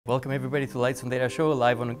Welcome everybody to Lights on Data show,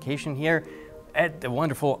 live on occasion here at the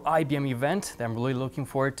wonderful IBM event that I'm really looking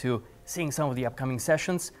forward to seeing some of the upcoming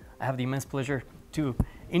sessions. I have the immense pleasure to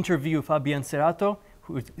interview Fabian Serrato,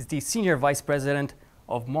 who is the Senior Vice President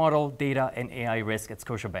of Model, Data and AI Risk at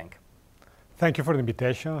Scotiabank. Thank you for the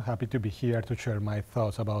invitation. Happy to be here to share my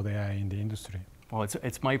thoughts about AI in the industry. Well,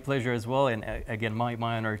 it's my pleasure as well, and again, my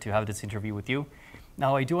honor to have this interview with you.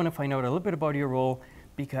 Now, I do want to find out a little bit about your role,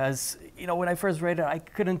 because when I first read it, I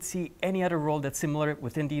couldn't see any other role that's similar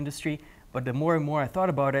within the industry. But the more and more I thought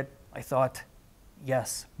about it, I thought,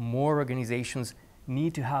 yes, more organizations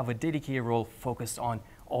need to have a dedicated role focused on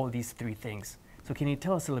all these three things. So can you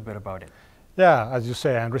tell us a little bit about it? Yeah, as you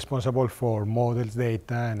say, I'm responsible for models,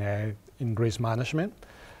 data, and AI in risk management.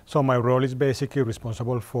 So my role is basically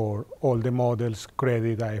responsible for all the models,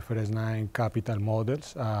 credit, IFRS 9, capital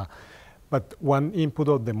models. But one input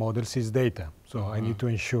of the models is data. So I need to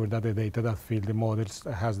ensure that the data that feed the models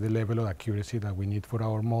has the level of accuracy that we need for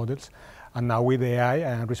our models. And now with AI, I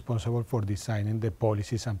am responsible for designing the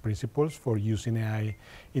policies and principles for using AI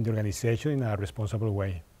in the organization in a responsible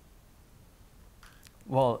way.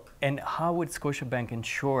 Well, and how would Scotiabank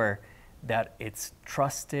ensure that its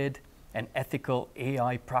trusted and ethical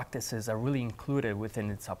AI practices are really included within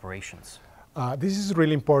its operations? This is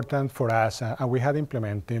really important for us, and we had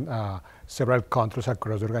implemented several controls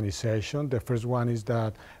across the organization. The first one is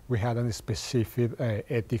that we had a specific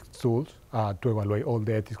ethics tool to evaluate all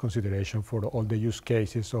the ethics consideration for all the use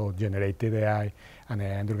cases of generated AI and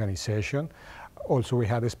AI in the organization. Also, we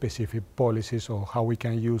had a specific policies on how we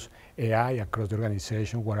can use AI across the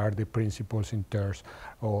organization, what are the principles in terms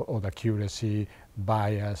of accuracy,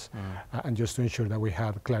 bias, and just to ensure that we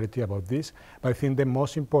have clarity about this. But I think the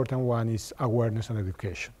most important one is awareness and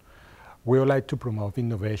education. We would like to promote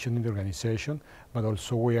innovation in the organization, but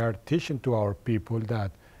also we are teaching to our people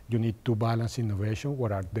that you need to balance innovation,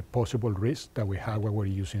 what are the possible risks that we have when we're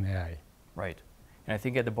using AI. Right. And I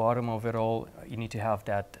think at the bottom of it all, you need to have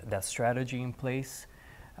that strategy in place,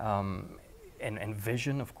 and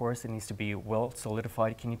vision, of course, it needs to be well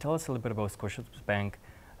solidified. Can you tell us a little bit about Scotiabank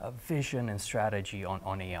vision and strategy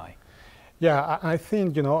on AI? Yeah, I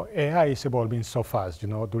think, AI is evolving so fast.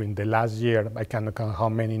 During the last year, I cannot count how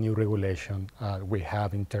many new regulations we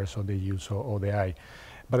have in terms of the use of AI.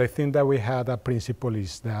 But I think that we had a principle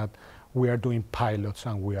is that we are doing pilots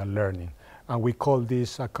and we are learning. And we call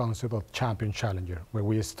this a concept of champion challenger, where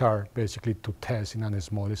we start basically to test in a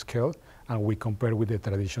small scale, and we compare with the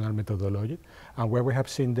traditional methodology. And where we have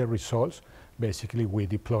seen the results, basically we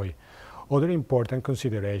deploy. Other important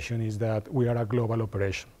consideration is that we are a global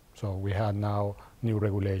operation. So we have now new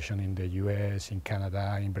regulation in the US, in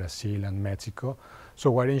Canada, in Brazil, and Mexico.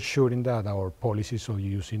 So we're ensuring that our policies of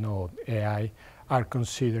using of AI are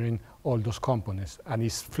considering all those components, and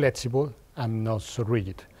it's flexible and not so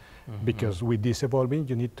rigid. Because with this evolving,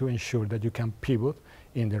 you need to ensure that you can pivot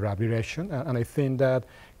in the right direction. And I think that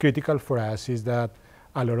critical for us is that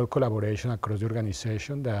a lot of collaboration across the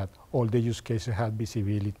organization, that all the use cases have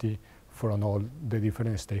visibility from all the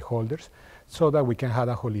different stakeholders, so that we can have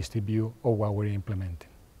a holistic view of what we're implementing.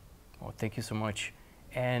 Well, thank you so much.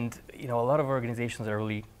 And a lot of organizations are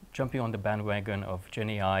really jumping on the bandwagon of Gen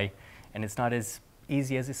AI, and it's not as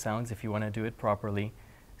easy as it sounds if you want to do it properly.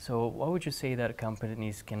 So what would you say that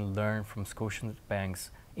companies can learn from Scotiabank's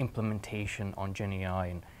implementation on Gen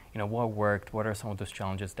AI, and what worked? What are some of those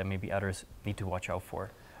challenges that maybe others need to watch out for?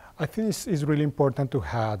 I think it's really important to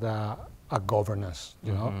have a governance,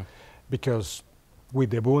 because with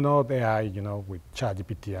the boom of AI, with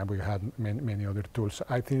ChatGPT, and we had many other tools,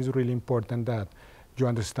 I think it's really important that you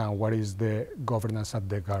understand what is the governance at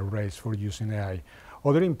the guardrails for using AI.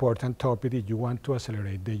 Other important topic is you want to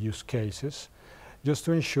accelerate the use cases, just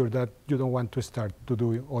to ensure that you don't want to start to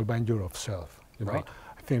do it all by yourself. Right.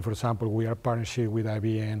 I think, for example, we are partnership with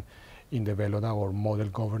IBM in developing our model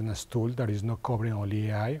governance tool that is not covering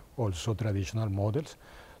only AI, also traditional models.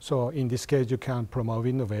 So in this case, you can promote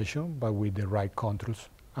innovation, but with the right controls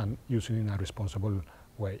and using it in a responsible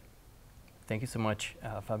way. Thank you so much,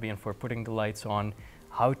 Fabian, for putting the lights on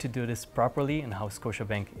how to do this properly and how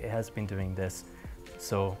Scotiabank has been doing this.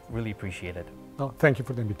 So really appreciate it. No, thank you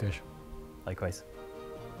for the invitation. Likewise.